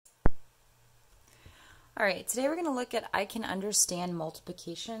All right, today we're going to look at I can understand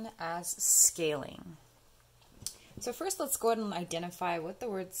multiplication as scaling. So first let's go ahead and identify what the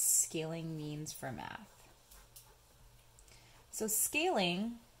word scaling means for math. So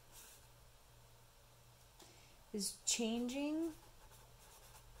scaling is changing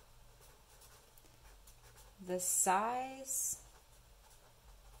the size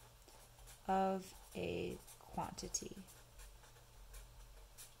of a quantity.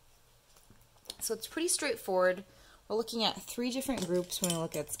 So it's pretty straightforward. We're looking at three different groups when we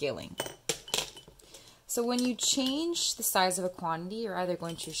look at scaling. So when you change the size of a quantity, you're either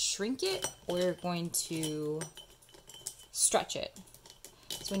going to shrink it or you're going to stretch it.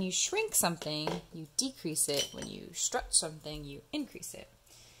 So when you shrink something, you decrease it. When you stretch something, you increase it.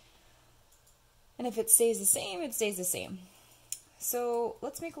 And if it stays the same, it stays the same. So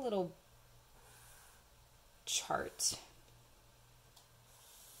let's make a little chart.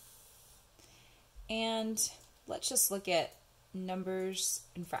 And let's just look at numbers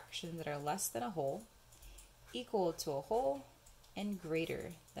and fractions that are less than a whole, equal to a whole, and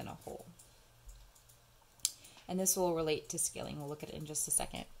greater than a whole. And this will relate to scaling. We'll look at it in just a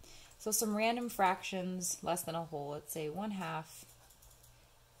second. So some random fractions less than a whole, let's say 1/2,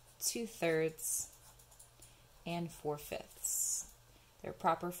 2/3, and 4/5. They're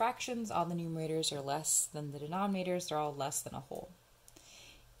proper fractions. All the numerators are less than the denominators. They're all less than a whole.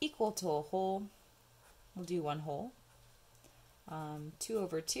 Equal to a whole, we'll do 1 whole.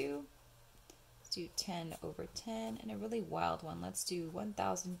 2/2. Let's do 10/10. And a really wild one. Let's do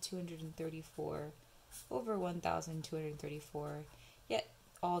 1,234 over 1,234. Yet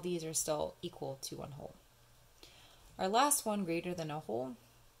all these are still equal to 1 whole. Our last one, greater than a whole,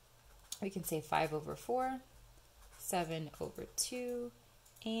 we can say 5/4, 7/2,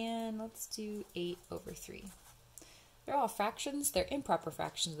 and let's do 8/3. They're all fractions. They're improper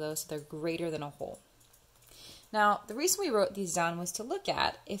fractions though, so they're greater than a whole. Now, the reason we wrote these down was to look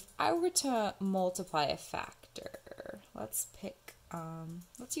at if I were to multiply a factor. Let's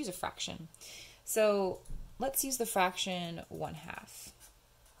use a fraction. So let's use the fraction 1/2.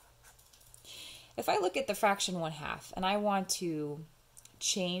 If I look at the fraction 1/2 and I want to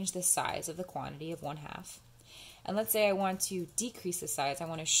change the size of the quantity of 1/2, and let's say I want to decrease the size, I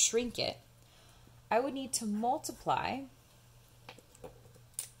want to shrink it, I would need to multiply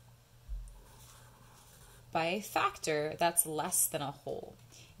by a factor that's less than a whole.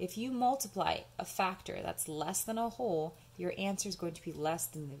 If you multiply a factor that's less than a whole, your answer is going to be less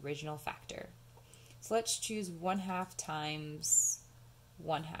than the original factor. So let's choose 1/2 times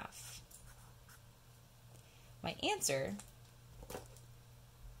 1/2. My answer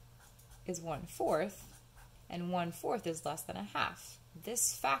is 1/4, and 1/4 is less than a half.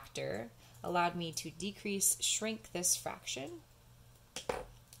 This factor allowed me to shrink this fraction.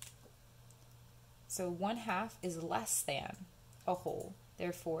 So 1/2 is less than a whole,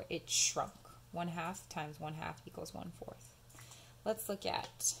 therefore it shrunk. 1/2 times 1/2 equals 1/4. Let's look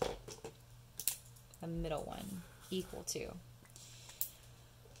at the middle one, equal to.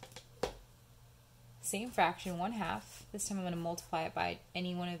 Same fraction, 1/2. This time I'm going to multiply it by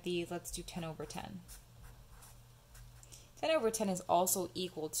any one of these. Let's do 10/10. 10/10 is also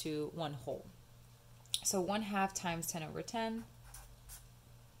equal to 1 whole. So 1/2 times 10/10,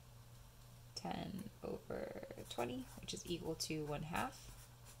 10/20, which is equal to 1/2.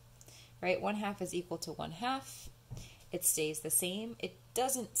 Right? 1/2 is equal to 1/2. It stays the same. It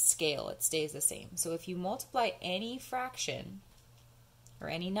doesn't scale. It stays the same. So if you multiply any fraction or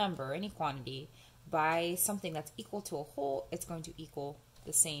any number, any quantity, by something that's equal to a whole, it's going to equal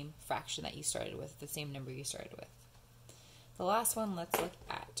the same fraction that you started with, the same number you started with. The last one, let's look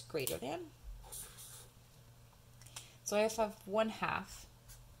at greater than. So if I have 1/2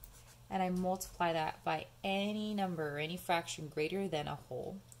 and I multiply that by any number or any fraction greater than a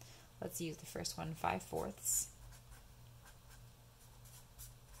whole, let's use the first one, 5/4.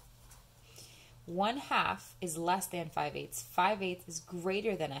 1/2 is less than 5/8. 5/8 is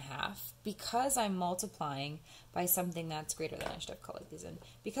greater than a half because I'm multiplying by something that's greater than. I should have colored these in.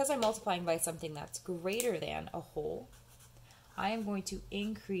 Because I'm multiplying by something that's greater than a whole, I am going to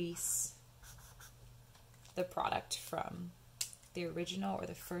increase the product from the original or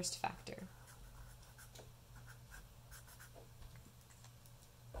the first factor.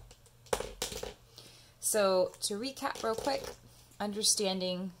 So to recap real quick,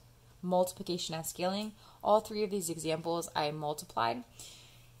 understanding multiplication as scaling, all three of these examples I multiplied.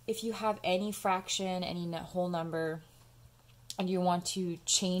 If you have any fraction, any whole number, and you want to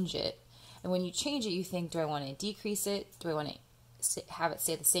change it, and when you change it, you think, do I want to decrease it? Do I want to have it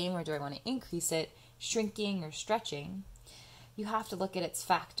stay the same, or do I want to increase it, shrinking or stretching? you have to look at its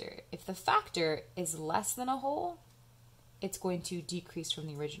factor. If the factor is less than a whole, it's going to decrease from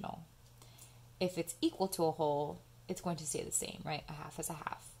the original. If it's equal to a whole, it's going to stay the same, right? A half is a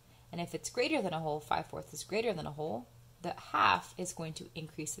half. And if it's greater than a whole, 5/4 is greater than a whole, the half is going to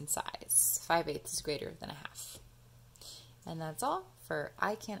increase in size. 5/8 is greater than a half. And that's all for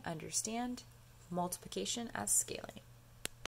I Can't Understand Multiplication as Scaling.